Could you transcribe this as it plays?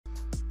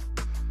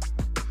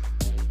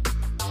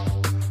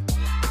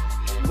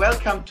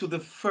welcome to the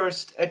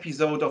first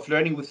episode of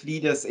Learning with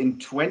Leaders in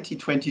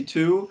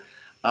 2022.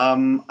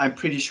 I'm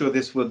pretty sure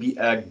this will be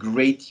a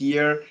great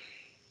year.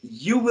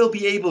 You will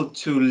be able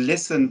to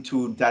listen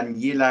to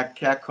Daniela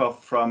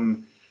Kerkhoff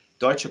from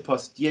Deutsche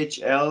Post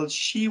DHL.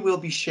 She will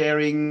be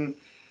sharing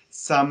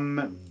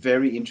some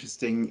very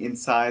interesting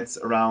insights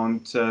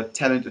around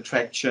talent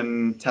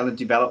attraction, talent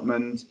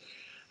development,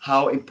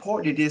 how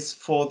important it is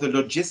for the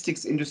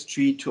logistics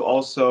industry to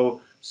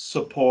also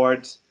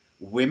support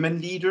women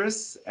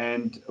leaders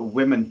and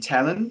women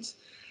talent,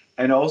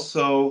 and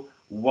also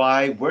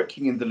why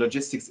working in the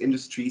logistics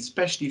industry,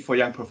 especially for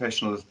young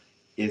professionals,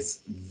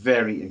 is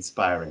very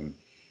inspiring.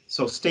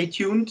 So stay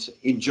tuned,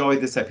 enjoy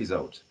this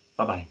episode.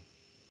 Bye-bye.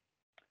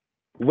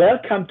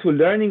 Welcome to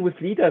Learning with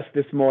Leaders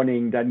this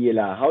morning,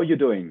 Daniela. How are you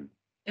doing?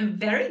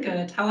 Very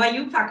good. How are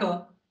you,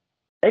 Paco?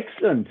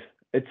 Excellent.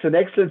 It's an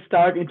excellent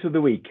start into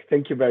the week.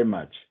 Thank you very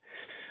much.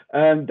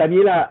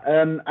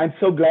 Daniela, I'm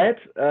so glad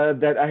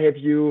that I have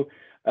you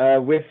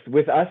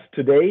with us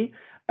today.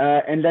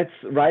 And let's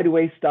right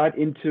away start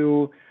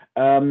into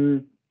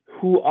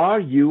who are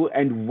you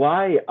and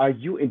why are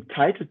you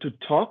entitled to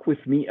talk with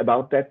me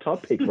about that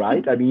topic,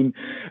 right? I mean,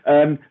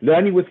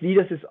 Learning with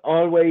Leaders is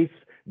always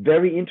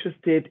very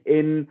interested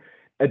in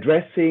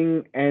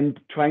addressing and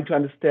trying to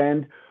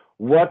understand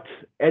what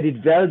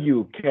added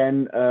value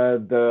can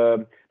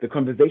the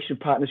conversation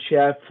partners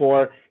share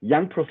for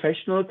young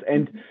professionals.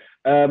 And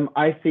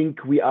I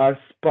think we are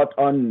spot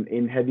on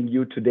in having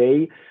you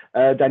today,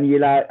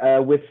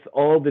 Daniela, with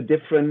all the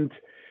different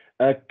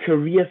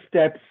career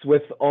steps,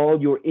 with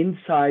all your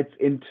insights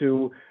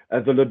into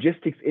the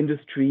logistics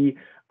industry.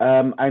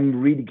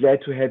 I'm really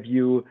glad to have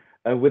you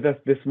with us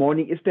this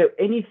morning. Is there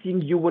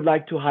anything you would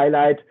like to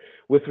highlight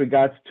with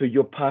regards to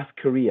your past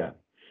career?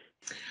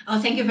 Oh,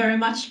 thank you very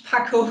much,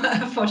 Paco,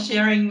 for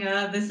sharing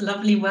this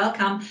lovely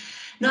welcome.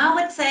 No, I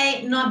would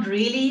say not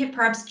really,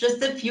 perhaps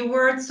just a few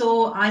words.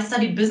 So I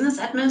studied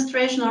business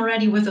administration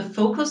already with a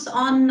focus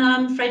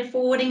on freight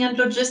forwarding and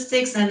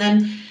logistics. And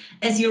then,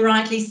 as you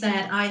rightly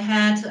said, I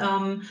had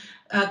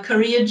a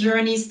career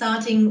journey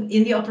starting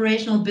in the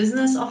operational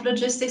business of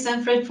logistics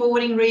and freight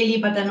forwarding,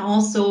 really, but then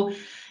also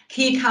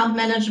key account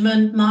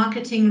management,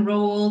 marketing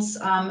roles,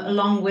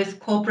 along with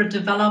corporate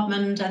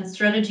development and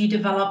strategy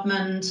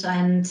development.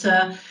 And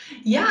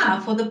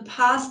for the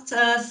past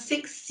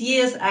 6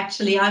 years,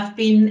 actually, I've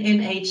been in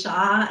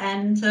HR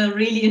and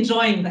really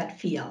enjoying that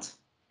field.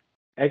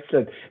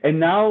 Excellent. And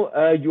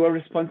now you are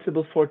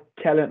responsible for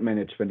talent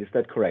management. Is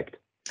that correct?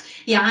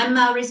 Yeah,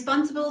 I'm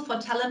responsible for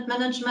talent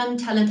management,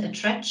 talent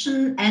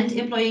attraction, and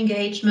employee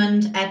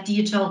engagement at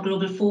DHL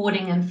Global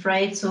Forwarding and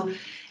Freight. So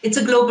it's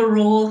a global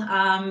role,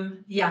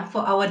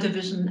 for our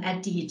division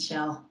at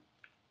DHL.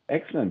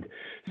 Excellent.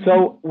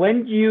 So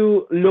when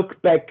you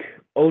look back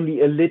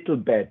only a little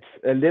bit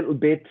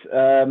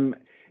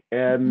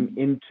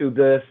into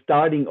the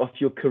starting of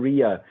your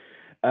career,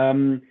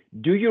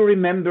 do you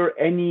remember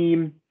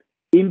any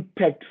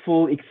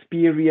impactful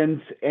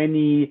experience,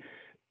 any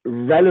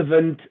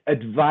relevant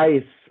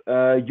advice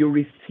you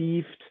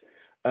received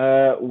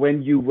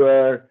when you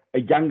were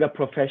a younger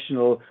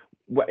professional,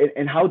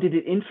 and how did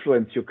it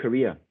influence your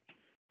career?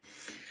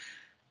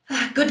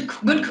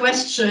 Good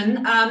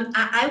question.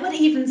 I would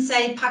even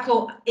say,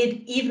 Paco,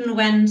 it even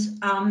went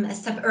a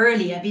step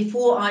earlier,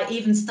 before I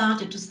even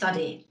started to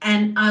study.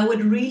 And I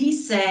would really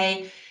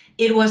say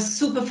it was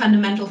super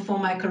fundamental for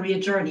my career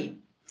journey.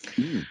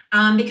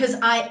 Because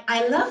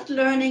I loved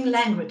learning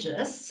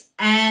languages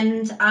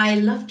and I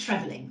loved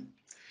traveling.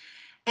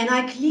 And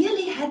I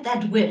clearly had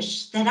that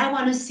wish that I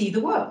want to see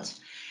the world.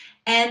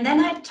 And then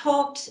I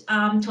talked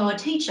to our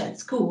teacher at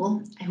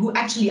school, who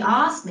actually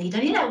asked me,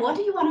 Daniela, what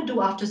do you want to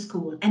do after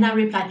school? And I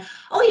replied,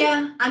 oh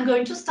yeah, I'm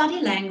going to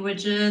study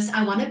languages.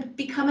 I want to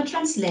become a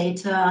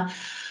translator.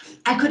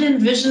 I could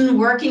envision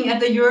working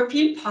at the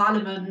European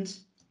Parliament.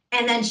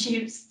 And then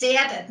she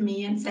stared at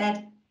me and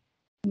said,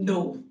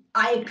 no,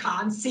 I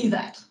can't see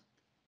that.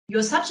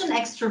 You're such an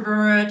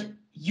extrovert.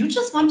 You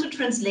just want to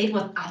translate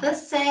what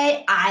others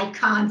say. I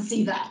can't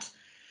see that.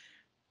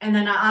 And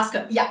then I asked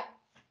her, yeah,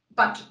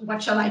 but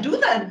what shall I do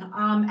then?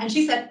 And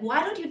she said,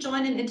 why don't you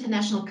join an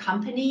international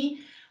company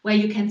where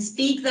you can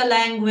speak the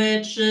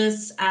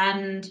languages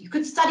and you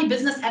could study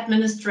business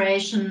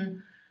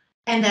administration?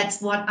 And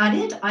that's what I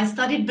did. I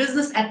studied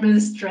business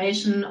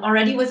administration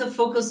already with a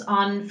focus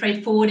on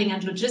freight forwarding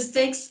and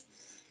logistics.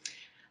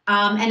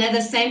 And at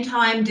the same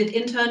time did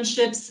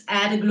internships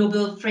at a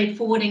global freight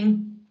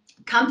forwarding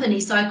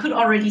company. So I could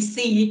already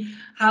see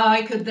how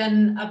I could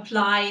then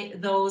apply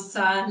those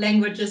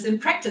languages in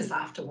practice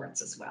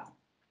afterwards as well.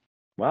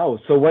 Wow.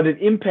 So what an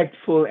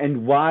impactful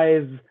and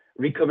wise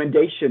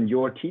recommendation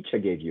your teacher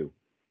gave you.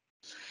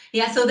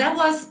 Yeah, so that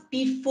was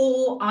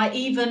before I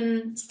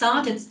even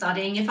started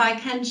studying. If I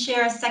can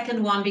share a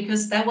second one,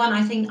 because that one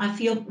I think I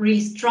feel really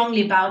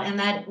strongly about, and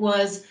that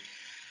was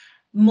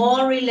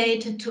more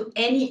related to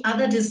any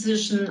other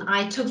decision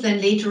I took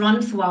then later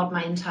on throughout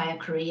my entire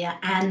career.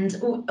 And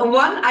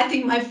one, I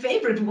think my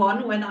favorite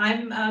one, when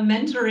I'm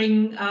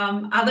mentoring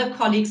other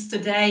colleagues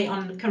today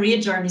on career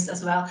journeys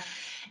as well,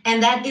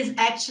 And that is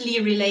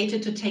actually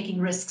related to taking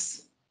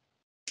risks.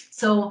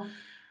 So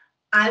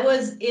I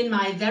was in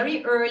my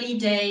very early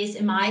days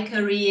in my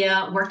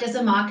career, worked as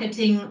a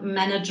marketing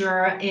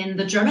manager in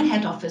the German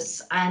head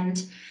office.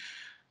 And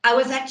I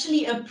was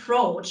actually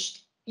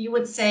approached, you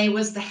would say,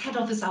 was the head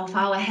office of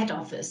our head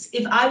office,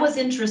 if I was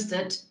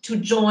interested to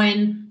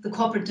join the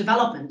corporate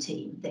development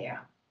team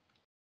there.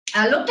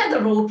 I looked at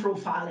the role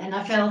profile and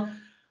I felt,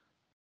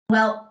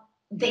 well,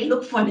 they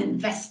look for an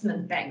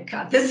investment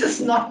banker. This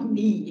is not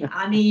me.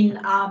 I mean,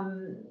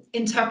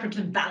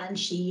 interpretive balance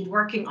sheet,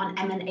 working on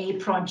M&A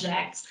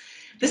projects.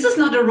 This is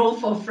not a role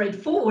for a freight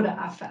forwarder,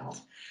 I felt.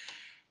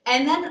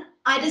 And then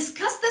I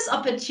discussed this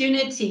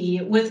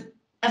opportunity with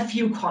a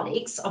few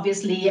colleagues.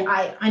 Obviously,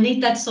 I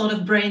need that sort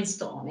of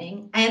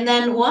brainstorming. And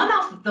then one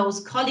of those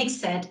colleagues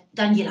said,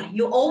 Daniela,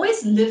 you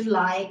always live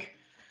like,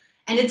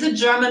 and it's a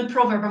German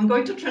proverb. I'm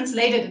going to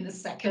translate it in a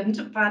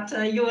second, but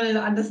you will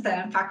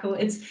understand, Paco.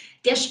 It's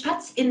der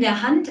Spatz in der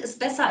Hand ist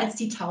besser als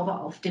die Taube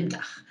auf dem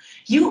Dach.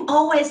 You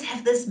always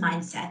have this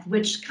mindset,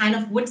 which kind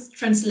of would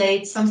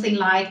translate something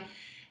like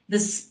the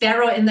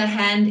sparrow in the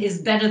hand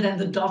is better than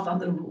the dove on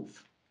the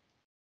roof.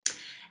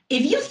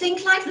 If you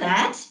think like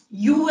that,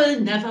 you will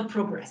never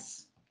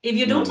progress. If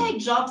you don't take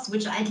jobs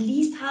which are at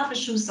least half a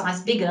shoe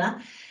size bigger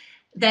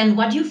than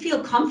what you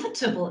feel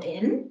comfortable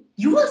in,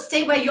 you will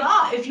stay where you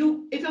are. If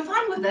you're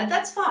fine with that,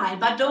 that's fine.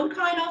 But don't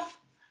kind of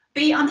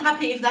be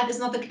unhappy if that is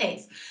not the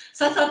case.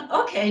 So I thought,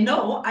 okay,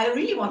 no, I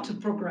really want to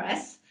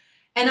progress.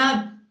 And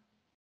I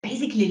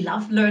basically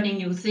love learning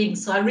new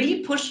things. So I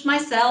really pushed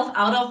myself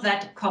out of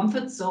that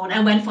comfort zone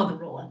and went for the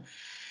role.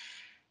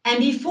 And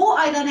before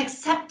I then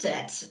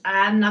accepted,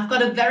 and I've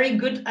got a very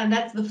good, and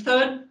that's the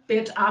third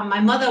bit, my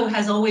mother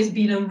has always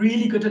been a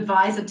really good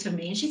advisor to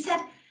me. And she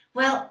said,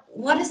 well,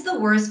 what is the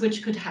worst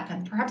which could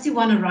happen? Perhaps you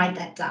want to write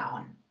that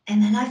down.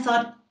 And then I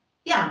thought,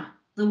 yeah,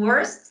 the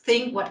worst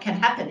thing what can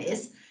happen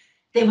is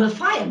they will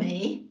fire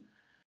me.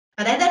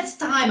 But at that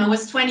time, I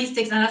was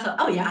 26, and I thought,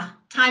 oh yeah,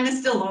 time is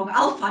still long.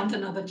 I'll find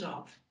another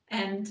job.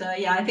 And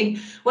yeah, I think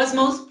was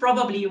most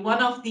probably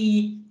one of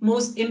the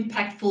most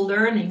impactful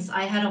learnings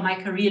I had on my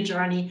career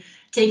journey,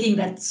 taking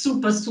that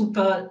super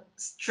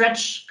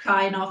stretch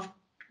kind of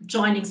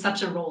joining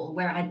such a role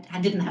where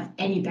I didn't have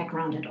any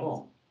background at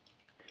all.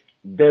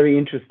 Very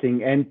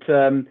interesting.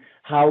 And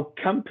how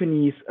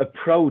companies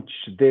approach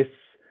this,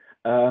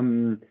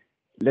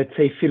 let's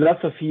say,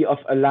 philosophy of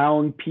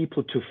allowing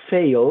people to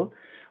fail,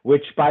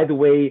 which, by the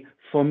way,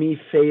 for me,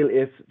 fail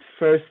is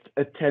first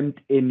attempt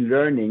in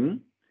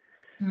learning.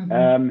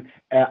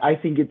 I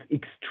think it's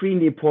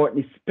extremely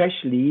important,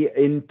 especially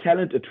in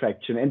talent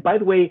attraction. And by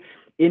the way,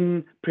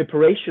 in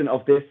preparation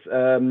of this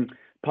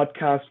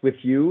podcast with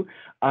you,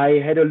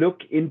 I had a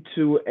look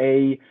into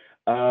a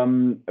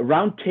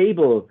round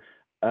table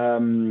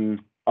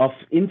of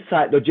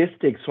Inside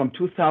Logistics from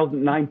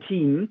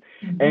 2019.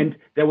 And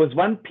there was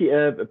one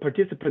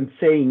participant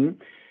saying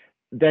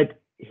that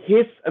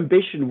his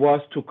ambition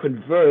was to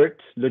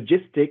convert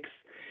logistics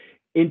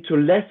into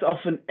less of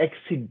an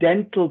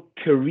accidental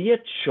career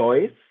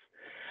choice,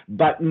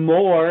 but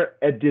more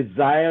a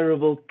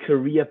desirable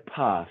career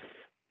path.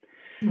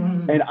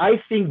 And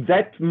I think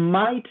that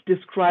might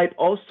describe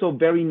also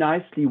very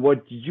nicely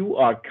what you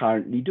are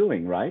currently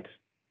doing, right?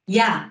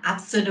 Yeah,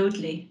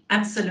 absolutely.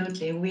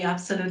 Absolutely. We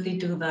absolutely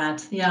do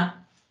that. Yeah.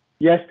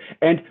 Yes.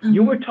 And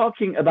you were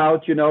talking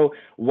about, you know,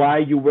 why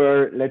you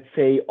were, let's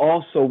say,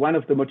 also one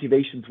of the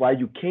motivations why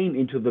you came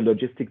into the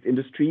logistics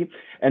industry,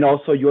 and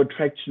also your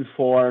attraction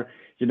for,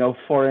 you know,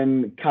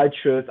 foreign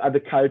cultures, other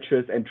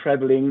cultures, and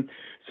traveling.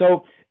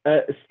 So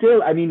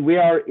still, I mean, we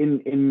are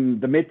in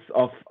the midst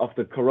of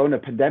the corona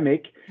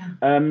pandemic.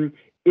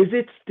 Is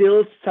it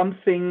still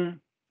something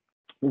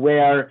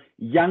where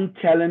young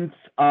talents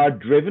are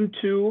driven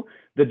to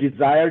the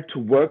desire to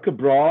work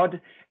abroad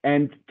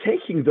and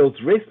taking those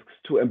risks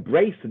to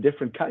embrace a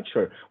different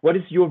culture? What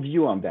is your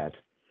view on that?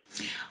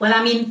 Well,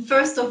 I mean,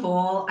 first of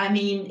all, I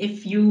mean,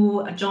 if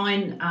you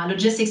join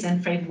logistics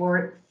and freight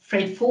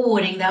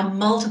forwarding, there are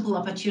multiple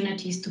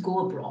opportunities to go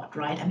abroad,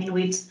 right? I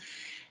mean,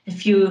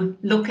 if you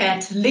look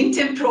at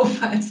LinkedIn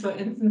profiles, for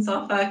instance,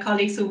 of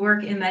colleagues who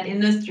work in that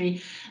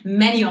industry,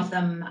 many of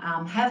them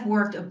have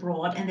worked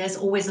abroad, and there's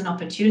always an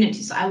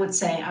opportunity. So I would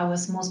say I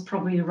was most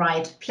probably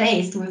right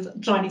placed with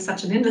joining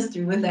such an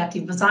industry with that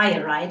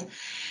desire, right?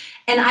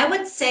 And I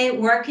would say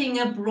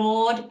working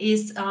abroad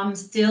is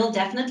still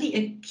definitely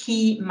a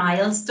key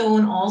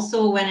milestone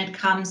also when it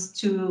comes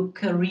to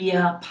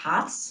career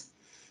paths,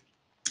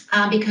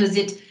 because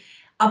it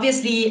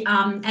obviously,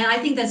 and I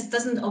think this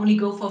doesn't only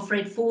go for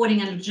freight forwarding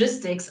and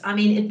logistics. I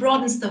mean, it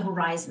broadens the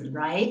horizon,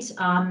 right?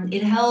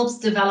 It helps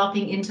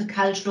developing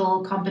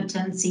intercultural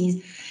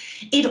competencies.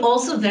 It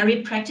also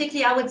very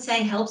practically, I would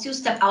say, helps you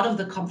step out of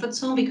the comfort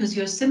zone because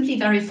you're simply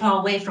very far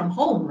away from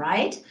home,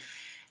 right?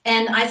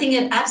 And I think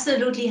it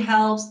absolutely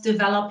helps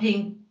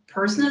developing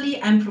personally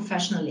and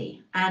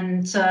professionally.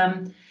 And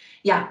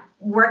yeah,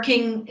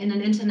 working in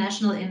an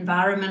international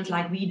environment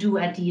like we do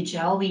at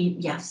DHL,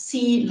 we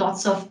see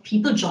lots of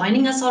people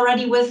joining us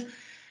already with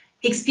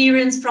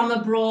experience from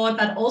abroad,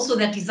 but also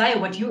that desire,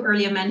 what you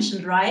earlier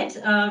mentioned, right,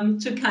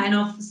 to kind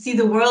of see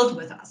the world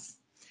with us.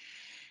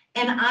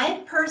 And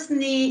I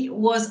personally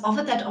was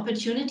offered that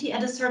opportunity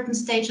at a certain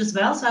stage as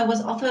well. So I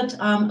was offered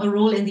a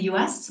role in the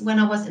US when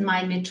I was in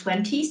my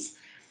mid-20s.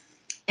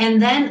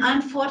 And then,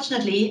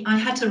 unfortunately, I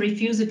had to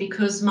refuse it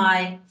because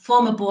my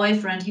former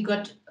boyfriend, he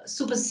got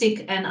super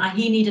sick and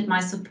he needed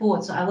my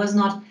support. So I was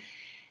not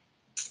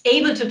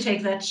able to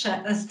take that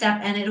step.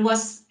 And it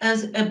was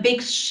a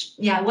big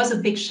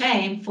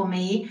shame for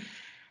me.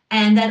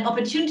 And that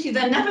opportunity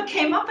then never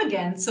came up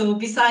again. So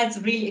besides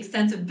really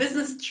extensive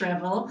business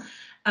travel,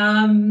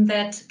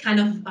 that kind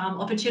of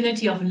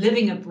opportunity of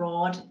living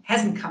abroad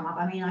hasn't come up.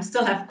 I mean, I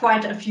still have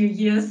quite a few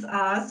years,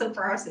 so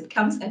perhaps it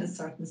comes at a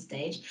certain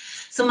stage.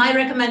 So my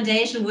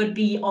recommendation would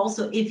be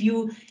also, if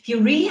you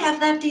really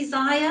have that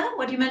desire,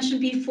 what you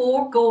mentioned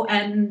before, go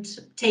and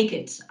take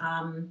it.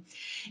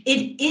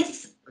 It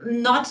is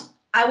not,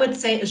 I would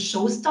say, a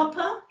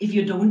showstopper if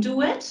you don't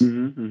do it.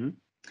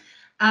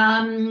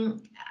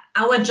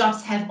 Our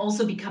jobs have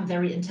also become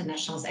very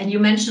international. And you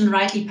mentioned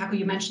rightly, Paco,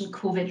 you mentioned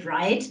COVID,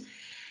 right?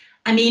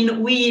 I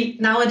mean,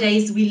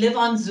 nowadays we live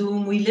on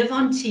Zoom, we live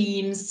on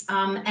Teams,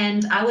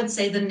 and I would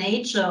say the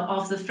nature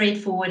of the freight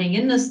forwarding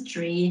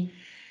industry.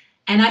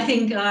 And I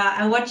think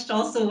I watched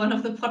also one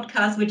of the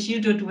podcasts which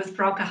you did with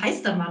Frauke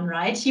Heistermann,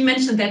 right? She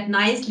mentioned that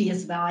nicely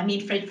as well. I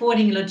mean, freight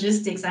forwarding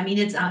logistics, I mean,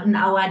 it's in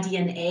our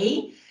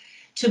DNA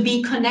to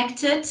be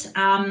connected.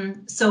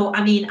 So,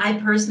 I mean, I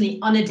personally,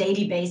 on a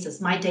daily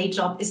basis, my day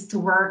job is to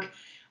work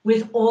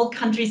with all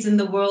countries in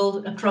the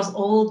world, across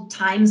all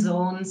time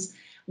zones,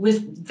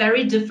 with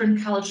very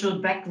different cultural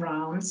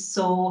backgrounds.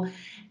 So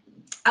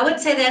I would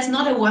say there's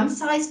not a one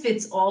size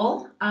fits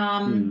all.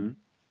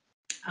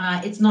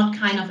 It's not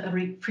kind of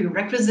a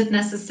prerequisite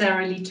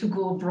necessarily to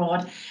go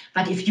abroad,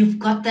 but if you've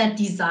got that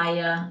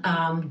desire,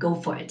 go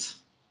for it.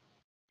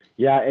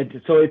 Yeah,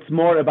 so it's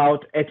more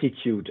about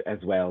attitude as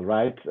well,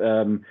 right?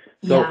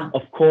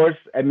 Of course,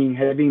 I mean,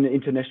 having an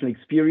international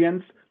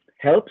experience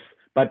helps,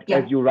 but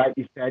as you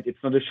rightly said, it's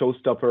not a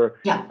showstopper.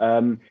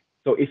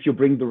 So if you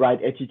bring the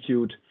right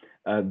attitude,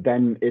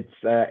 then it's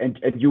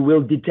and you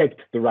will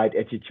detect the right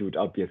attitude,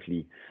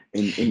 obviously,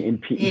 in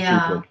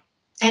people.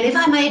 And if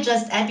I may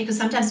just add, because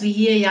sometimes we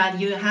hear,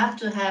 you have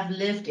to have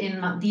lived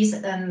in this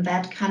and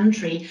that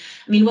country.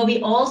 I mean, what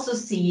we also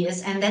see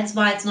is, and that's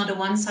why it's not a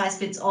one size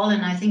fits all,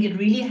 and I think it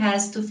really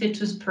has to fit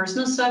to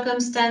personal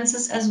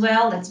circumstances as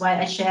well. That's why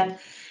I shared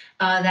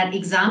that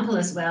example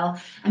as well.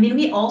 I mean,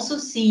 we also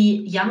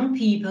see young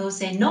people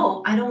say,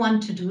 no, I don't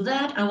want to do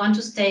that. I want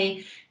to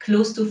stay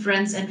close to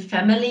friends and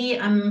family.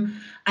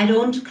 I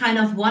don't kind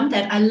of want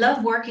that. I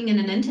love working in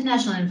an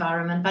international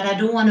environment, but I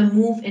don't want to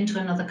move into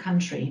another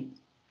country.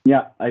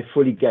 Yeah, I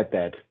fully get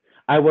that.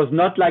 I was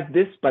not like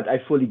this, but I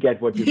fully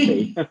get what you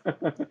say.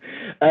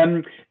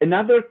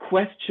 Another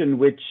question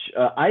which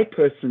I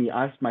personally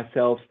asked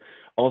myself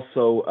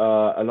also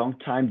a long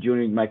time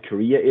during my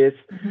career is,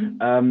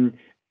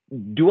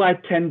 do I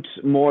tend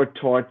more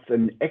towards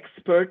an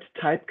expert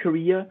type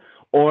career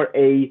or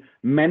a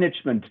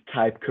management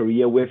type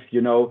career with,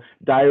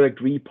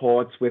 direct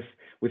reports with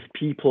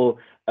people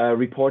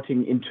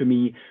reporting into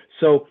me?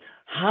 So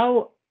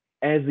how,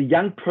 as a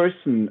young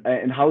person,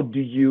 and how do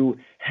you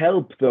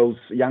help those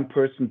young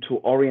person to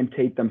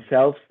orientate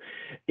themselves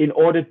in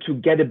order to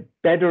get a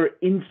better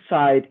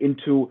insight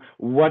into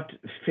what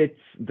fits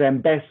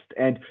them best,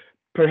 and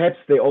perhaps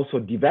they also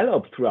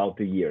develop throughout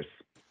the years?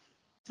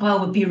 Well,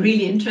 I would be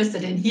really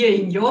interested in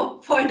hearing your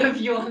point of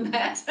view on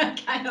that,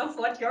 kind of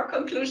what your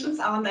conclusions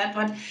are on that.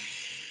 But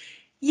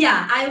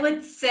yeah, I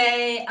would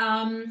say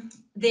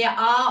there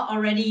are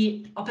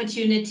already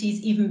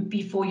opportunities even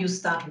before you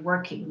start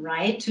working,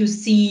 right? To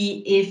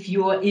see if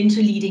you're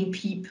into leading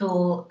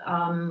people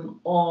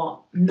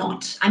or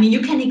not. I mean,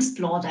 you can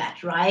explore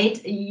that,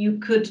 right? You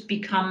could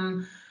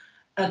become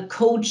a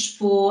coach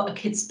for a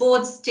kids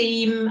sports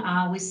team.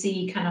 We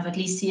see kind of, at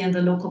least here in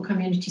the local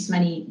communities,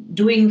 many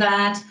doing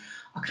that,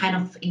 or kind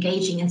of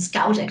engaging in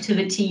scout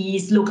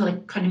activities, local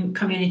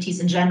communities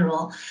in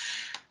general.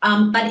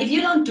 But if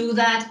you don't do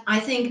that, I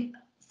think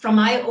from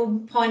my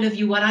own point of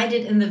view, what I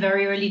did in the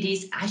very early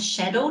days, I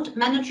shadowed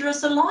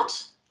managers a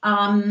lot,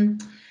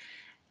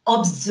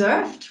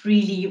 observed,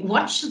 really,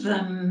 watched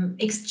them,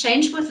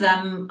 exchanged with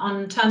them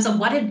on terms of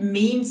what it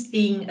means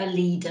being a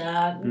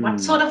leader, what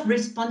sort of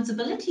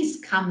responsibilities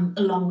come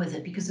along with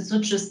it, because it's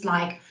not just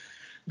like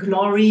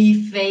glory,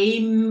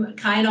 fame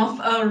kind of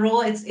a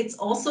role. It's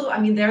also, I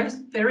mean, there's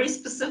very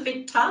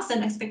specific tasks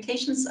and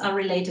expectations are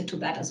related to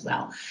that as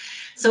well.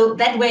 So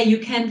that way you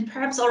can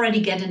perhaps already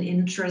get an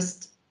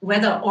interest,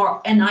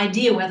 or an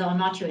idea whether or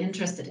not you're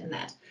interested in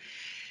that.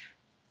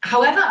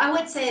 However, I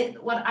would say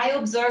what I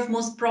observe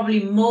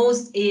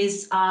most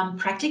is,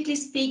 practically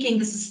speaking,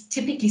 this is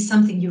typically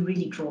something you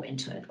really grow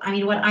into it. I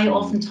mean, what I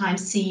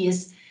oftentimes see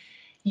is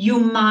you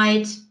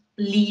might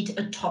lead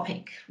a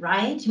topic,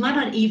 right? You might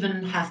not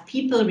even have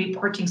people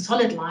reporting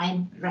solid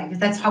line, right?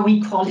 That's how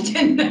we call it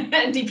in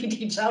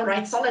DPTHL,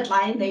 right? Solid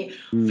line, they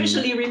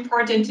officially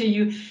report into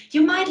you.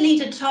 You might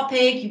lead a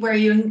topic where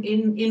you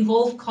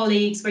involve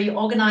colleagues, where you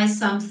organize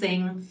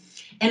something,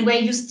 and where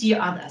you steer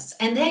others.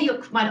 And there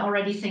you might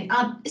already think,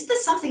 is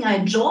this something I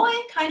enjoy,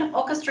 kind of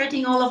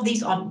orchestrating all of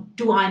these, or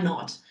do I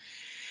not?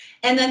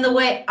 And then the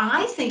way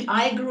I think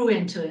I grew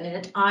into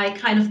it, I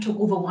kind of took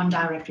over one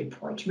direct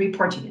report,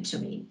 reporting it to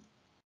me.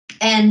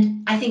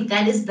 And I think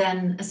that is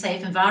then a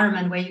safe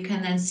environment where you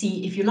can then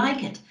see if you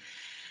like it.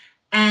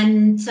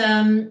 And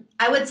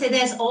I would say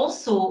there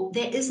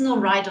is no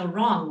right or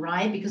wrong,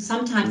 right? Because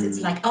sometimes it's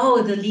like,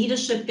 oh, the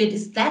leadership bit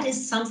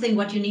is something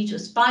what you need to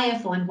aspire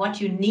for and what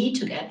you need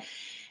to get.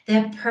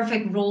 They're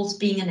perfect roles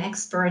being an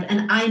expert.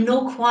 And I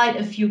know quite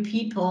a few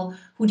people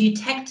who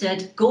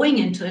detected going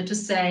into it to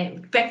say,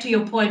 back to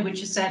your point, which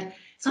you said,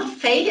 it's not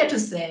failure to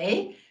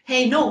say,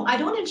 hey, no, I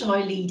don't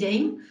enjoy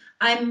leading.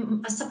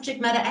 I'm a subject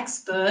matter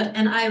expert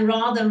and I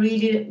rather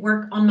really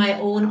work on my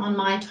own, on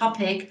my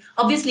topic,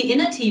 obviously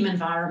in a team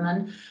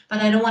environment, but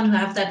I don't want to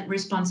have that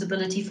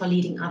responsibility for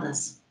leading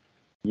others.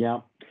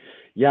 Yeah,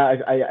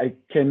 I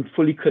can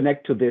fully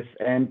connect to this.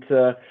 And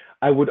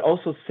I would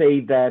also say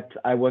that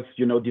I was,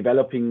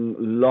 developing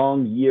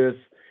long years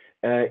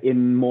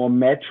in more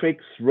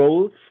metrics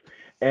roles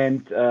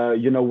and,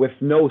 with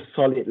no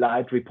solid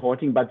line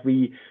reporting, but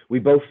we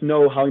both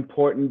know how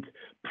important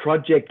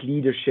project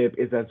leadership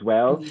is as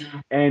well,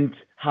 and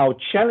how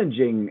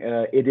challenging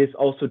it is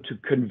also to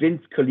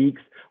convince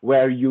colleagues,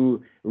 where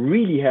you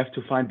really have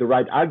to find the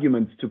right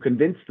arguments to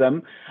convince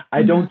them.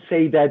 I don't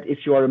say that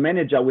if you are a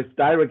manager with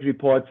direct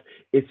reports,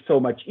 it's so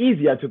much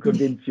easier to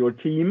convince your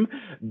team,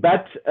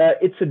 but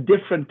it's a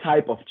different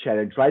type of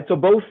challenge, right? So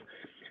both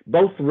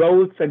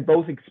roles and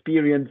both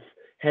experience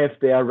have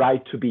their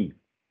right to be.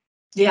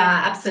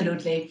 Yeah,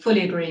 absolutely.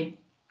 Fully agree.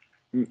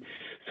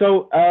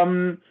 So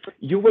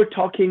you were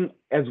talking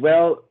as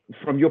well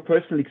from your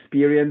personal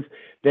experience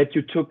that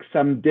you took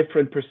some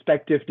different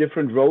perspective,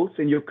 different roles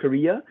in your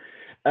career.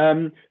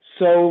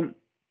 So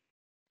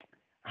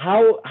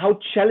how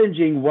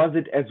challenging was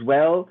it as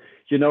well,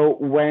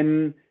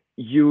 when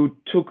you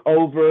took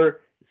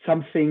over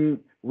something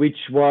which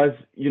was,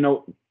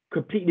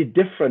 completely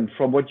different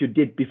from what you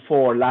did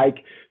before,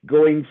 like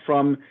going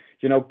from,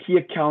 key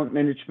account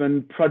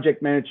management,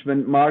 project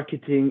management,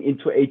 marketing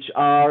into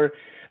HR?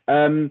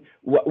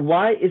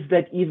 Why is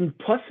that even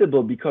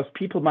possible? Because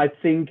people might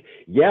think,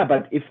 yeah,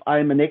 but if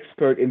I'm an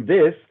expert in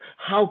this,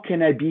 how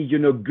can I be,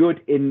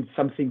 good in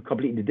something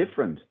completely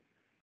different?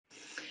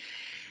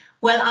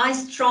 Well, I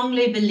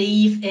strongly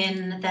believe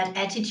in that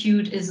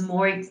attitude is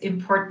more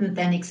important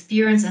than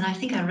experience. And I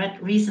think I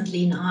read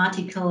recently an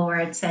article where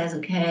it says,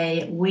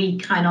 okay, we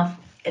kind of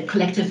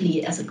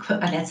collectively, as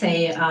let's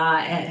say,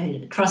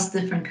 across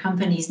different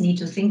companies need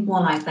to think more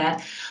like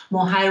that,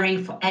 more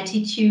hiring for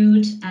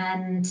attitude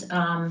and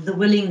the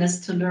willingness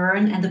to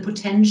learn and the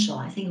potential.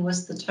 I think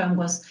the term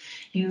was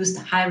used,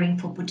 hiring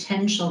for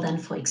potential than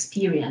for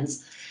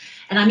experience.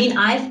 And I mean,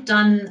 I've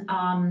done,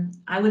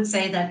 I would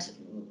say that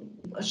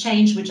a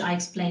change which I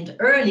explained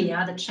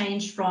earlier, the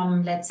change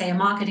from, let's say, a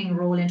marketing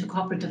role into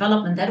corporate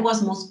development, that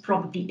was most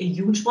probably a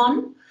huge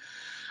one.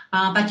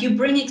 But you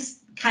bring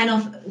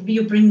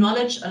you bring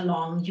knowledge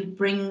along, you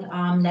bring,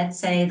 let's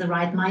say, the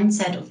right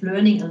mindset of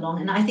learning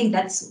along. And I think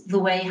that's the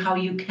way how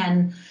you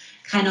can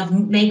kind of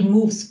make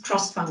moves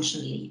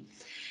cross-functionally.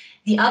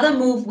 The other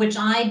move which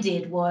I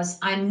did was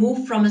I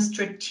moved from a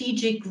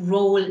strategic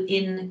role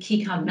in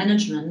key account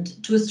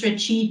management to a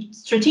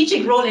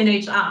strategic role in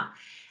HR.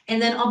 And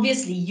then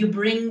obviously you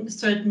bring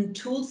certain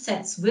tool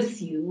sets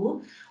with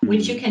you,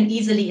 which you can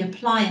easily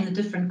apply in the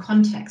different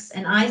contexts.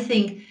 And I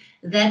think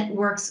that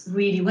works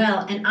really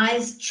well. And I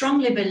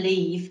strongly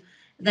believe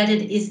that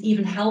it is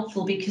even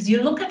helpful because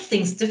you look at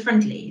things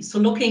differently. So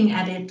looking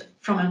at it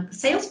from a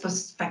sales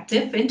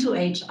perspective into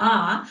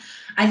HR,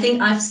 I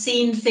think I've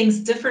seen things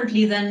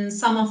differently than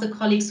some of the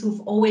colleagues who've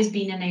always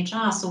been in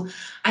HR. So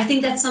I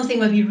think that's something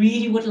where we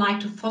really would like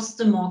to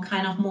foster more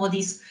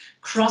these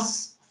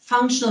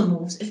cross-functional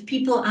moves, if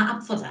people are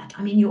up for that.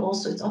 I mean,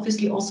 it's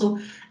obviously also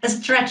a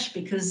stretch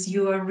because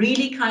you are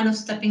really kind of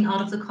stepping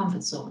out of the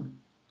comfort zone.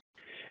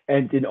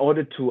 And in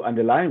order to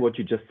underline what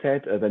you just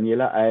said,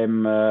 Daniela,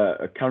 I'm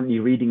currently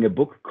reading a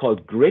book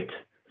called Grit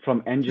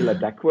from Angela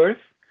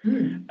Duckworth.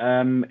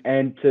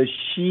 And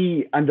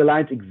she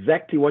underlines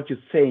exactly what you're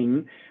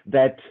saying,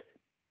 that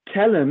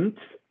talent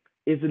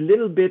is a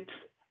little bit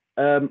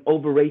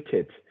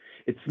overrated.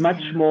 It's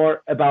much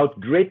more about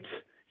grit,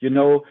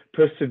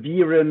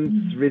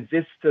 perseverance,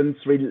 resistance,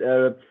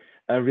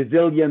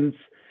 resilience.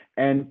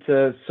 And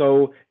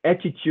so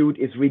attitude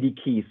is really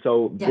key.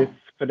 So this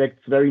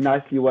connects very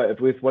nicely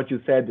with what you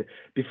said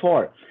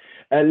before.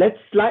 Let's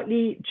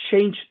slightly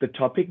change the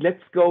topic.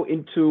 Let's go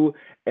into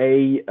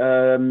a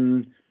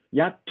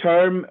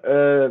term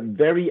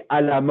very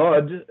à la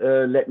mode.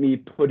 Let me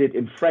put it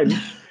in French.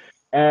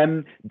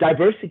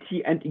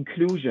 Diversity and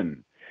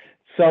inclusion.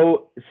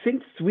 So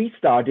since we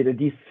started, at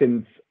least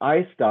since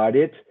I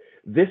started,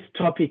 this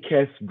topic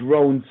has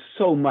grown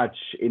so much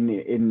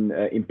in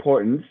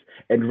importance,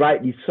 and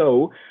rightly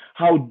so.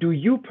 How do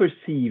you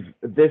perceive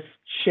this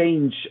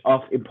change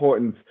of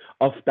importance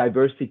of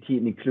diversity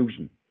and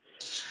inclusion?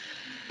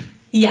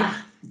 Yeah,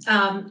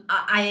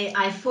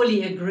 I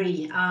fully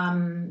agree,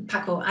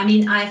 Paco. I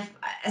mean,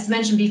 as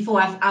mentioned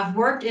before, I've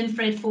worked in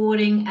freight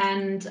forwarding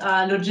and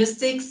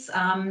logistics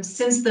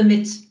since the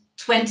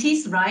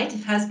mid-20s, right?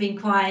 It has been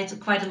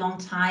quite a long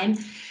time.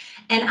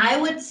 And I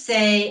would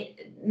say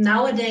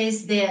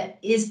nowadays there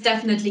is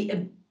definitely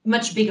a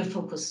much bigger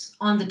focus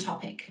on the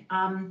topic.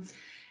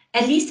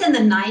 At least in the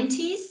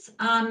 90s,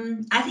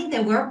 I think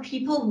there were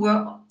people who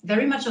were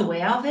very much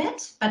aware of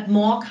it, but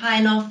more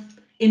kind of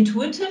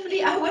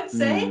intuitively, I would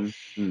say.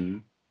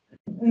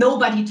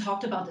 Nobody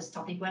talked about this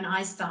topic when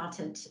I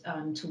started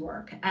to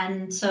work.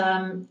 And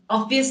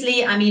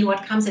obviously, I mean,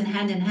 what comes in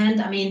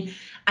hand, I mean,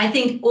 I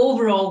think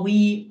overall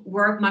we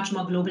work much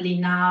more globally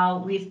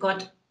now. We've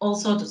got all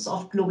sorts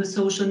of global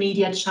social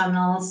media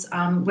channels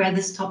where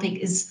this topic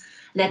is,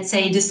 let's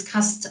say,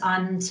 discussed.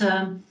 And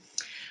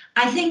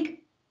I think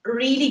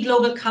really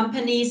global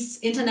companies,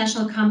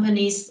 international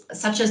companies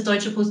such as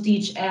Deutsche Post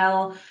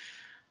DHL,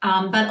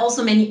 but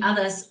also many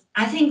others,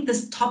 I think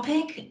this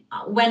topic,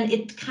 when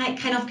it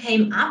kind of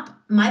came up,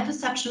 my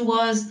perception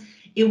was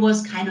it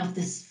was kind of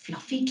this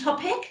fluffy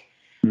topic,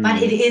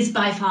 but it is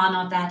by far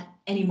not that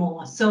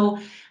anymore. So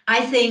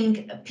I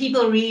think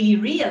people really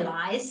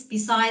realize,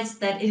 besides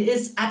that it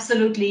is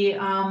absolutely,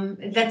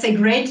 let's say,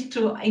 great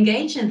to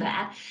engage in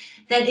that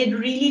it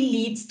really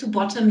leads to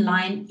bottom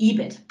line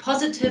EBIT,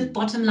 positive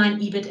bottom line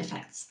EBIT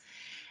effects.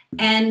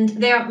 And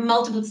there are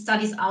multiple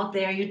studies out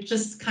there. You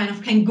just kind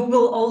of can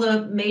Google all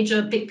the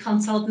major big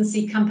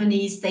consultancy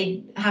companies.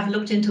 They have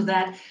looked into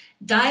that.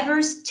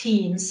 Diverse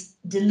teams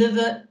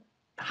deliver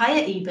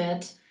higher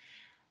EBIT.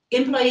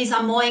 Employees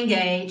are more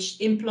engaged.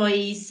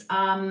 Employees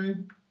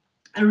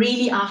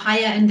really are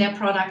higher in their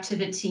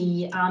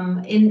productivity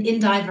in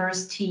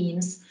diverse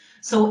teams.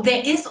 So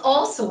there is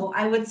also,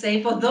 I would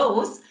say, for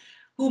those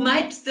who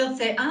might still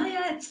say, oh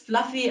yeah, it's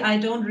fluffy, I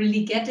don't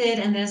really get it,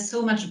 and there's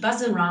so much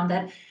buzz around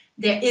that,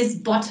 there is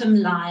bottom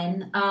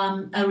line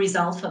a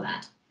result for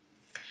that.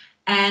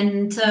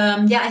 And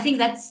yeah, I think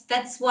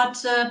that's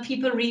what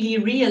people really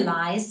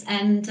realize,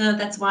 and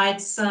that's why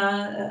it's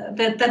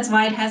that's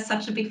why it has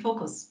such a big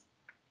focus.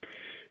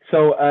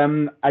 So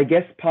I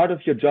guess part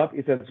of your job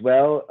is as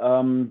well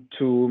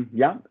to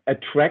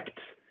attract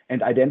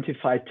and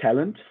identify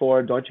talent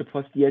for Deutsche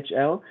Post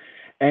DHL.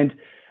 And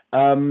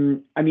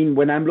I mean,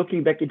 when I'm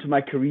looking back into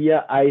my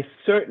career, I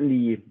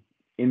certainly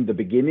in the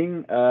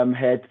beginning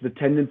had the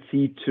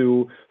tendency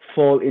to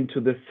fall into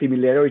the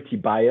similarity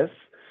bias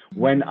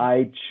when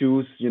I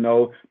choose,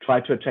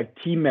 try to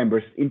attract team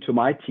members into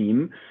my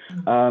team.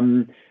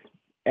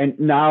 And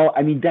now,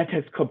 I mean, that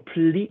has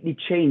completely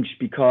changed,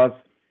 because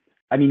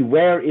I mean,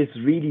 where is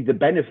really the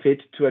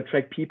benefit to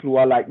attract people who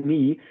are like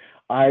me?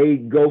 I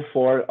go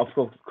for, of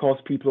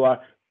course, people who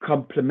are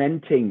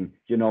complementing,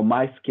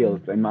 my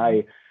skills and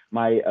my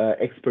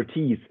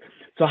expertise.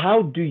 So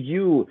how do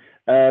you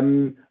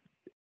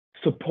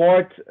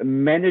support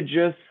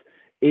managers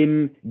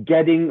in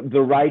getting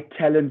the right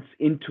talents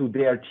into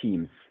their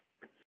teams?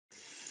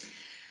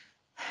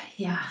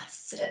 Yeah,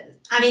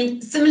 I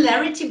mean,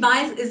 similarity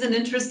bias is an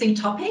interesting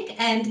topic,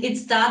 and it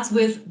starts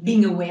with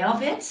being aware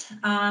of it.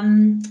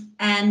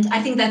 And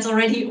I think that's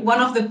already one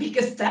of the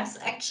biggest steps,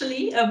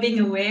 actually, being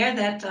aware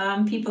that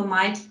people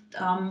might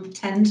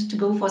tend to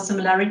go for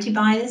similarity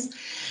bias.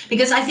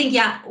 Because I think,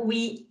 yeah,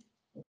 we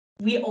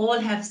all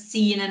have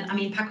seen, and I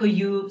mean, Paco,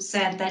 you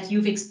said that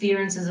you've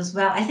experienced this as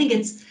well. I think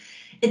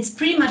it's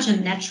pretty much a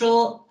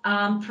natural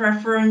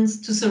preference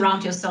to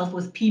surround yourself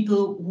with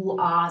people who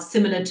are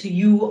similar to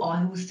you or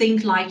who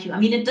think like you. I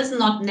mean, it does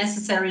not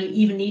necessarily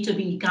even need to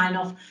be kind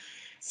of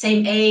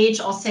same age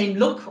or same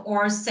look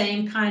or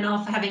same kind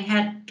of having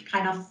had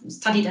kind of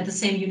studied at the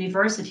same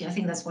university. I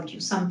think that's what you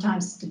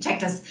sometimes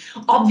detect as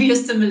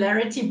obvious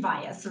similarity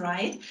bias,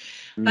 right?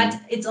 But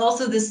it's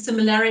also this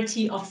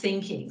similarity of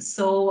thinking.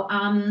 So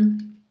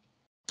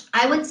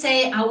I would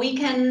say how we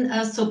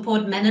can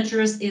support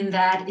managers in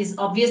that is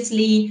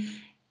obviously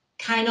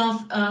kind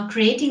of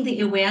creating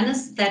the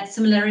awareness that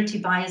similarity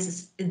bias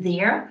is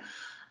there,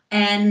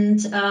 and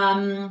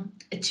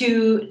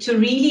to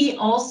really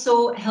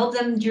also help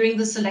them during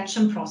the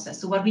selection process.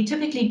 So what we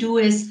typically do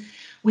is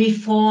we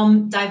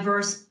form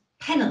diverse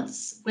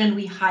panels when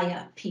we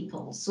hire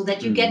people, so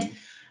that you get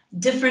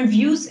different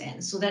views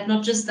in, so that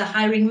not just the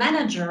hiring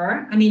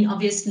manager, I mean,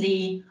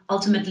 obviously,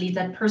 ultimately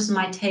that person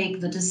might take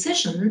the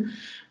decision,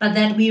 but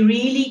that we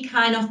really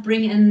kind of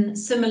bring in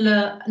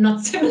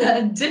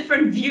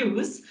different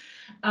views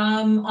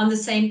on the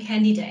same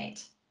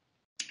candidate.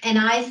 And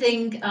I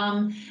think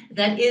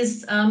that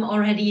is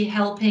already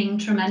helping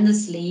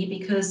tremendously,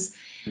 because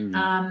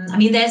I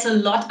mean, there's a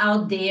lot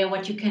out there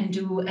what you can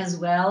do as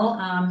well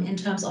in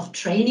terms of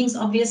trainings,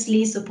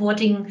 obviously,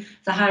 supporting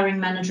the hiring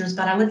managers.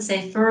 But I would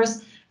say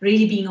first,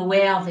 really being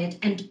aware of it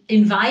and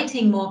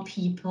inviting more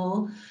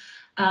people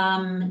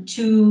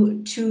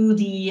to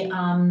the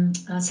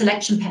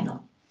selection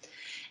panel.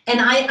 And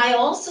I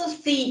also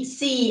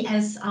see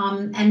as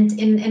and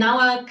in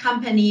our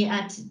company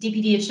at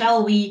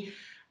DPDHL we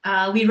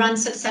run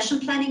succession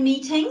planning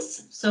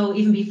meetings. So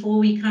even before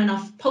we kind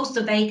of post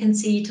a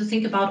vacancy, to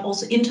think about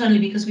also internally,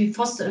 because we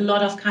foster a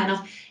lot of kind of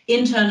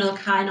internal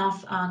kind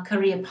of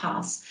career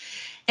paths.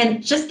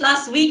 And just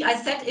last week, I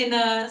sat in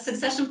a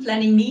succession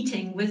planning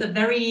meeting with a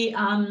very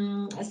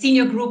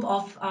senior group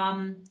of,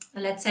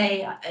 let's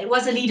say, it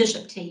was a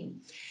leadership team.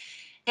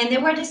 And they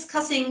were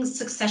discussing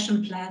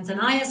succession plans,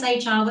 and I, as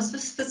HR, was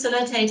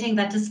facilitating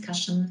that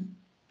discussion.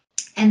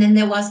 And then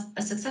there was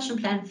a succession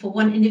plan for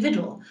one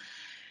individual.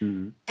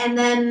 Mm-hmm. And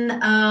then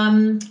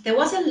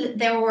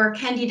there were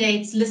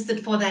candidates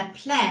listed for that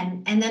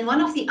plan. And then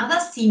one of the other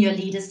senior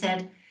leaders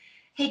said,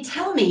 "Hey,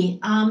 tell me,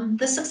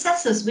 the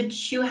successors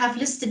which you have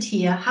listed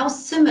here, how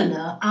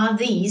similar are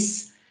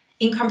these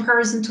in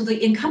comparison to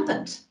the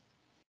incumbent?"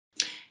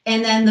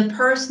 And then the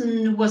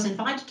person who was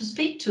invited to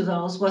speak to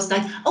those was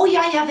like, "Oh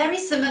yeah, very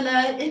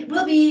similar. It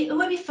will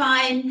be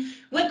fine.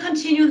 We'll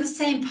continue the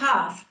same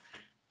path."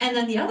 And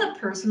then the other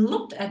person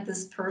looked at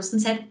this person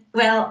and said,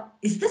 "Well,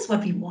 is this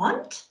what we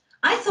want?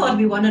 I thought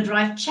we want to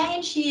drive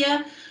change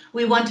here.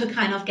 We want to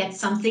kind of get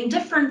something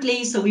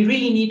differently. So we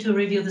really need to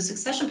review the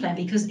succession plan,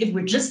 because if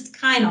we're just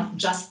kind of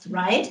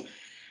right,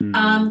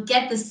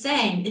 get the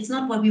same, it's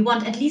not what we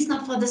want, at least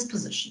not for this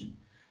position."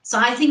 So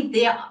I think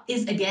there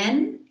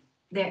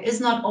is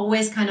not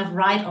always kind of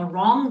right or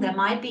wrong. There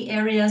might be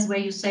areas where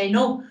you say,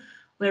 no,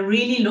 we're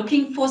really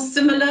looking for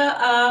similar,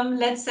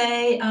 let's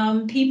say,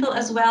 people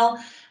as well.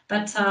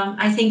 But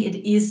I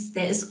think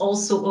there is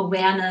also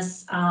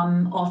awareness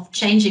of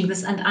changing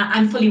this. And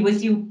I'm fully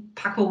with you,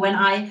 Paco. When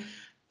I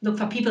look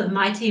for people in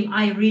my team,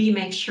 I really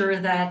make sure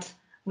that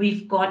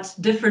we've got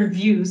different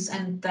views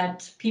and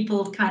that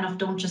people kind of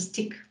don't just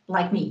tick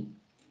like me.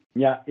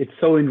 Yeah, it's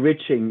so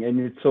enriching and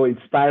it's so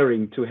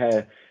inspiring to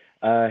have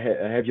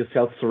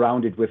yourself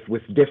surrounded with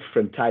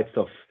different types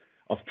of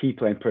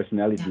people and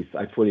personalities.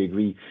 Yeah. I fully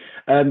agree.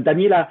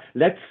 Daniela,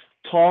 let's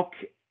talk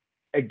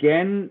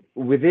again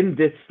within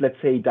this, let's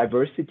say,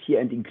 diversity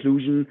and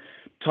inclusion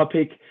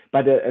topic,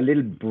 but a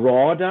little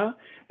broader.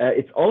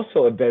 It's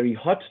also a very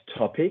hot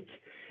topic.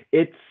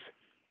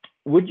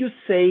 Would you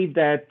say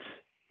that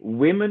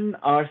women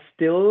are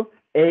still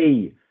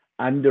A,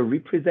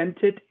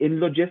 underrepresented in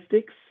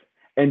logistics,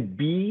 and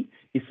B,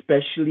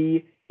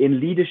 especially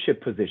in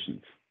leadership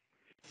positions?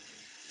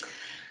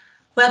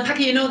 Well,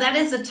 Paco, that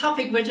is a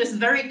topic which is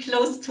very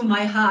close to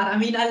my heart. I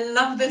mean, I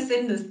love this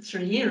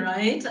industry,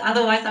 right?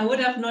 Otherwise, I would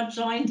have not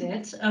joined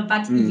it.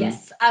 But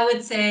yes, I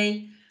would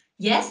say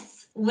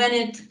yes. When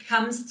it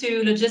comes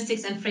to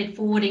logistics and freight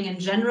forwarding in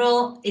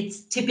general,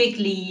 it's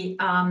typically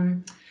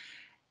a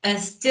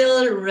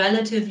still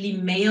relatively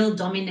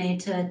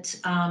male-dominated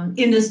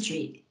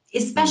industry,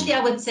 especially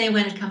I would say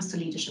when it comes to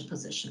leadership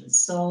positions.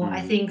 So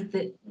I think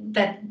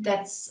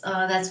that's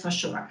for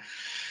sure.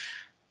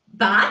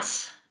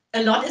 But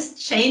a lot is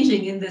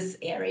changing in this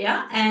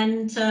area.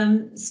 And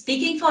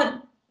speaking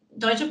for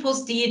Deutsche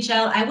Post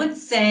DHL, I would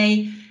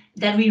say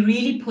that we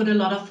really put a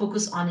lot of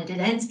focus on it.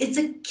 And it's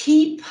a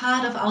key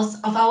part of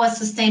our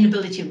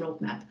sustainability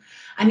roadmap.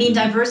 I mean,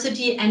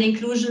 diversity and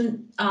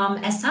inclusion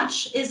as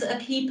such is a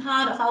key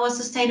part of our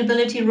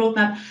sustainability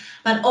roadmap,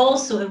 but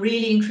also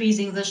really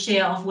increasing the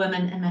share of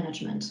women in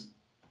management.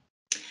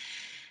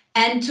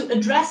 And to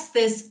address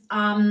this,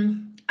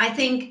 I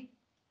think,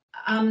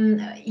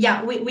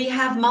 we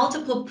have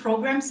multiple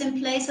programs in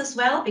place as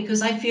well,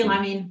 because I feel, I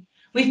mean,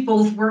 we've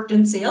both worked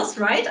in sales,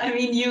 right? I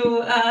mean,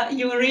 you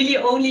really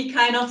only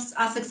kind of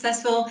are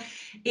successful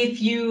if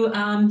you,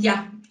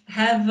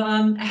 have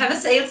a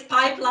sales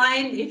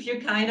pipeline, if you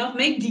kind of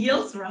make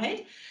deals,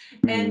 right?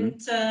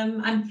 And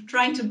I'm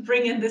trying to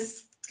bring in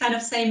this kind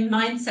of same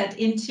mindset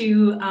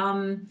into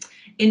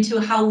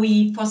how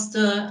we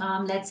foster,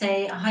 let's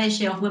say, a higher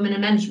share of women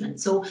in management.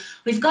 So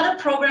we've got a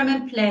program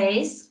in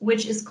place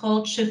which is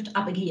called Shift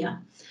Up a Gear,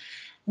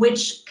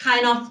 which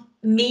kind of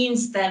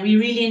means that we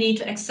really need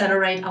to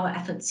accelerate our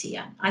efforts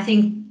here. I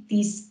think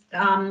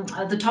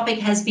the topic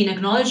has been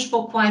acknowledged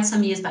for quite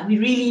some years, but we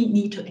really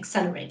need to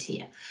accelerate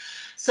here.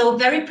 So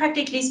very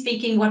practically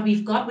speaking, what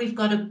we've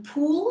got a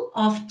pool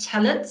of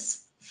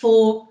talents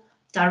for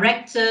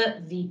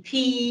director,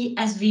 VP,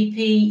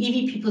 SVP,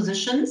 EVP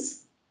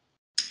positions.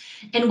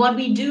 And what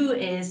we do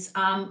is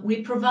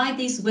we provide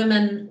these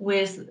women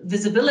with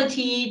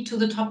visibility to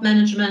the top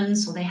management,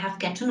 so they have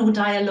get-to-know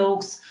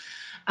dialogues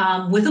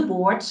with the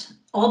board.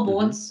 All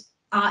boards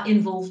are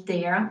involved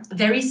there,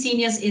 very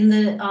seniors in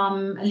the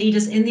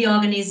leaders in the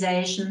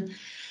organization.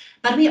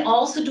 But we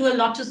also do a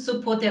lot to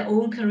support their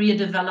own career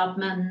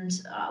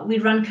development. We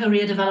run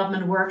career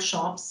development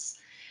workshops,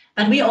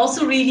 but we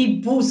also really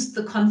boost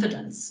the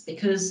confidence,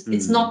 because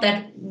it's not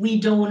that we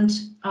don't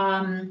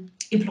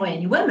employ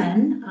any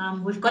women.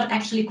 We've got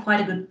actually quite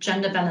a good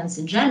gender balance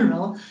in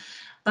general,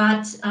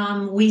 but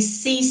we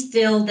see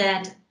still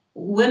that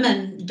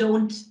women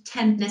don't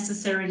tend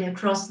necessarily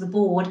across the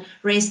board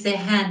raise their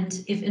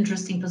hand if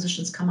interesting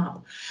positions come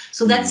up.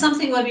 So that's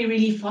something where we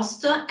really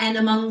foster. And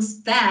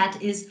amongst that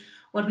is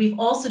what we've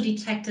also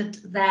detected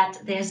that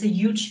there's a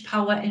huge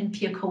power in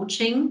peer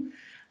coaching,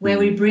 where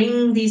we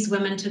bring these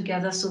women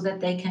together so that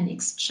they can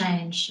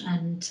exchange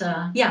and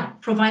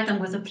provide them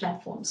with a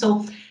platform.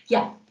 So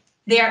yeah,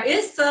 there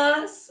is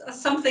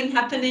something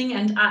happening,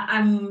 and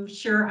I'm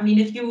sure, I mean,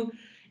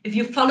 if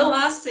you follow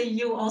us,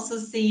 you also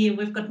see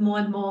we've got more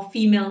and more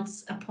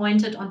females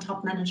appointed on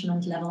top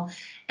management level,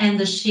 and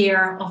the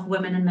share of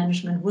women in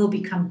management will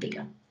become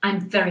bigger. I'm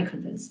very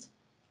convinced.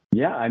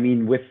 Yeah, I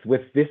mean, with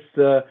this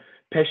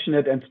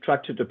passionate and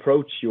structured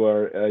approach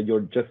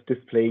you're just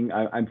displaying,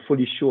 I'm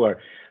fully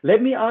sure.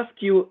 Let me ask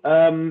you,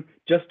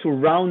 just to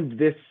round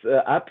this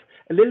up,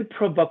 a little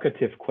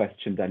provocative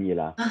question,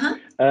 Daniela.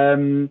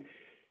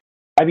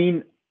 I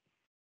mean,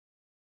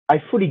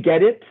 I fully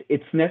get it.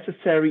 It's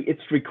necessary.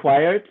 It's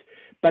required.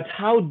 But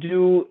how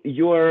do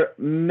your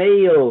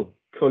male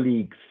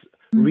colleagues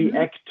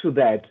react to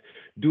that?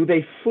 Do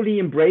they fully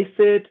embrace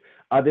it?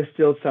 Are there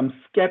still some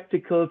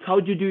skepticals? How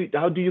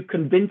do you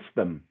convince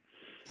them?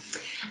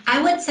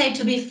 I would say,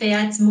 to be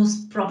fair, it's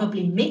most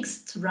probably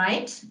mixed,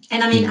 right?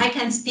 And I mean, I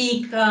can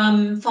speak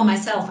for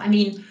myself. I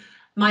mean,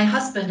 my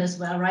husband as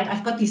well, right?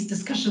 I've got these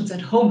discussions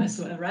at home as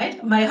well,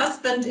 right? My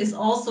husband is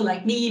also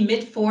like me,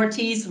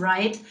 mid-40s,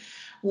 right?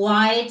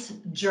 White,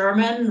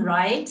 German,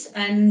 right?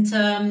 And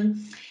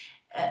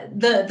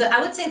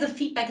I would say the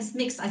feedback is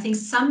mixed. I think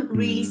some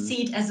really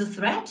see it as a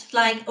threat,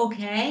 like,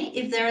 okay,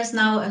 if there is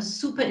now a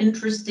super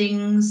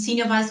interesting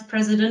senior vice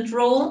president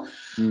role,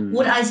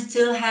 would I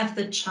still have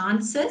the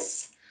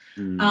chances?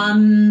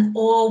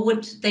 Or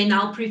would they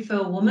now prefer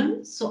a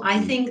woman? So I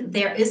think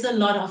there is a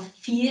lot of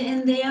fear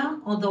in there,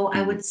 although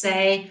I would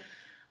say,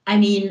 I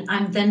mean,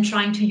 I'm then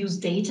trying to use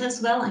data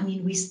as well. I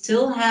mean, we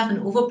still have an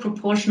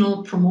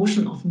overproportional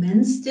promotion of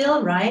men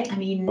still, right? I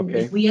mean,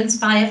 if we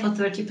inspire for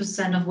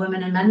 30% of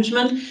women in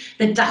management,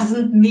 that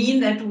doesn't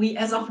mean that we,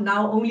 as of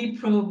now, only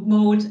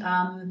promote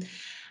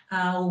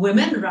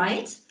women,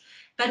 right?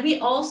 But we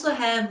also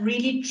have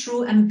really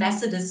true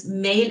ambassadors,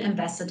 male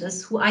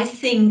ambassadors, who I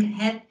think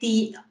had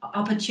the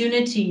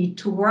opportunity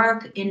to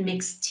work in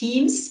mixed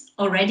teams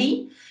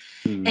already,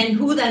 and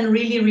who then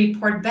really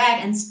report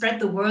back and spread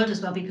the word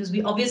as well, because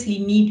we obviously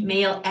need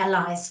male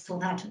allies for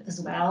that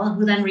as well,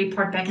 who then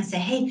report back and say,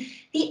 hey,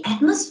 the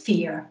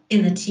atmosphere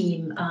in the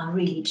team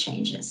really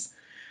changes.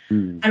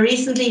 I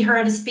recently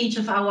heard a speech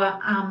of our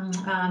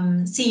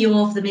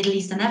CEO of the Middle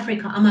East and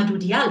Africa, Amadou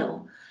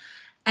Diallo.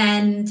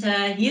 And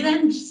he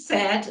then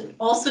said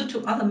also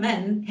to other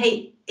men,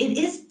 hey, it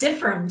is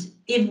different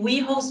if we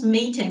host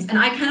meetings, and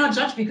I cannot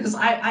judge because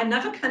I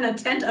never can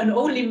attend an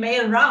only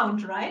male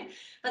round, right?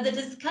 But the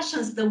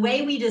discussions, the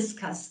way we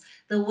discuss,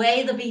 the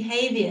way the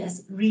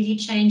behaviors really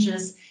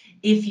changes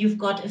if you've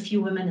got a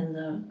few women in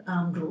the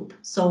group.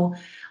 So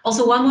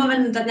also one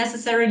woman that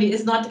necessarily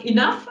is not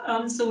enough,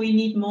 so we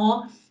need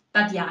more.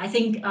 But yeah, I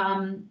think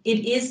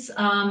it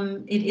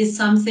is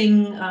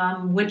something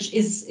which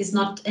is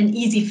not an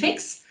easy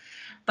fix,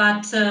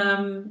 but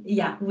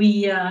yeah,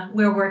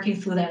 we're working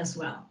through that as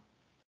well.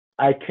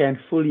 I can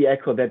fully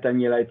echo that,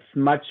 Daniela. It's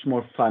much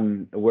more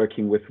fun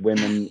working with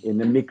women in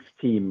a mixed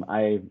team.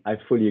 I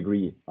fully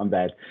agree on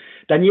that.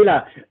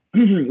 Daniela,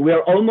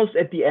 we're almost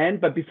at the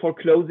end, but before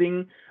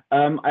closing,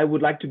 I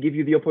would like to give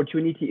you the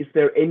opportunity. Is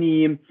there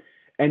any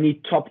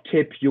top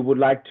tip you would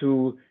like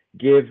to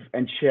give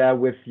and share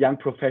with young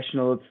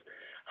professionals?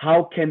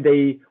 How can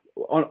they,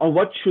 on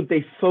what should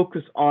they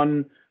focus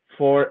on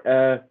for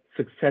a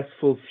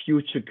successful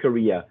future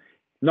career?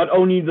 Not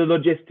only the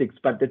logistics,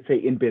 but let's say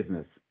in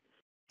business.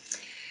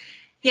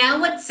 Yeah, I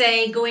would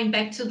say, going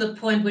back to the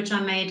point which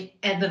I made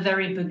at the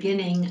very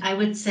beginning, I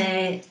would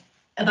say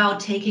about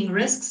taking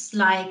risks,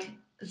 like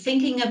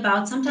thinking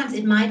about, sometimes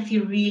it might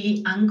feel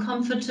really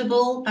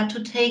uncomfortable, but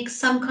to take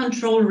some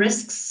control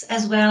risks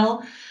as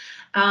well,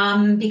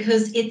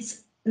 because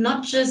it's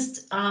not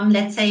just,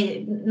 let's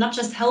say, not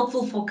just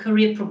helpful for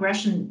career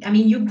progression. I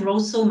mean, you grow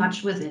so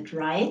much with it,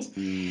 right?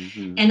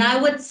 And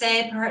I would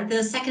say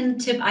the second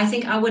tip I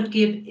think I would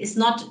give is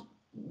not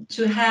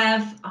to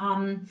have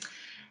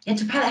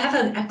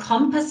a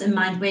compass in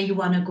mind where you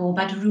want to go,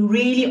 but to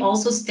really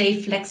also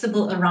stay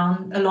flexible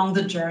along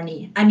the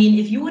journey. I mean,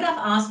 if you would have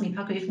asked me,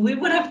 Paco, if we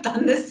would have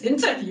done this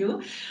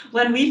interview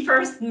when we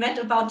first met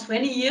about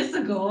 20 years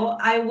ago,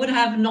 I would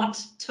have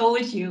not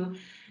told you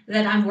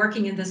that I'm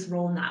working in this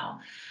role now.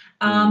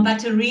 But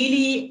to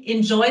really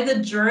enjoy the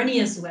journey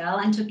as well,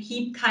 and to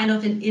keep kind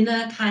of an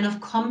inner kind of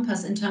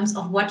compass in terms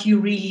of what you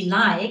really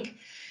like,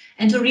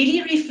 and to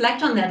really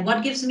reflect on that.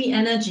 What gives me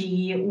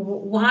energy?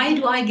 Why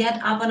do I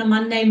get up on a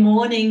Monday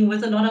morning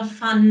with a lot of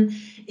fun?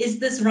 Is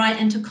this right?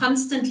 And to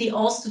constantly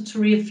also to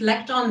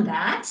reflect on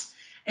that.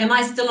 Am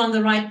I still on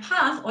the right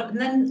path? Or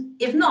then,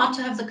 if not,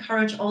 to have the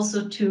courage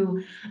also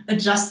to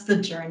adjust the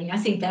journey. I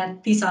think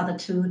that these are the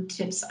two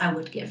tips I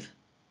would give.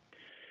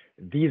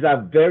 These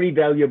are very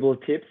valuable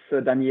tips,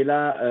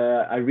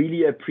 Daniela. I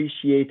really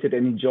appreciated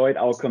and enjoyed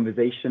our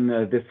conversation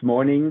this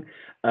morning.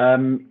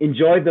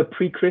 Enjoy the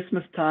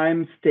pre-Christmas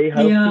time, stay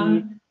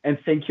healthy, and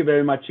thank you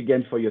very much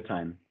again for your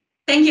time.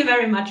 Thank you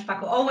very much,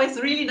 Paco. Always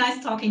really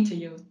nice talking to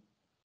you.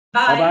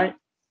 Bye. Bye-bye.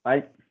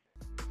 Bye.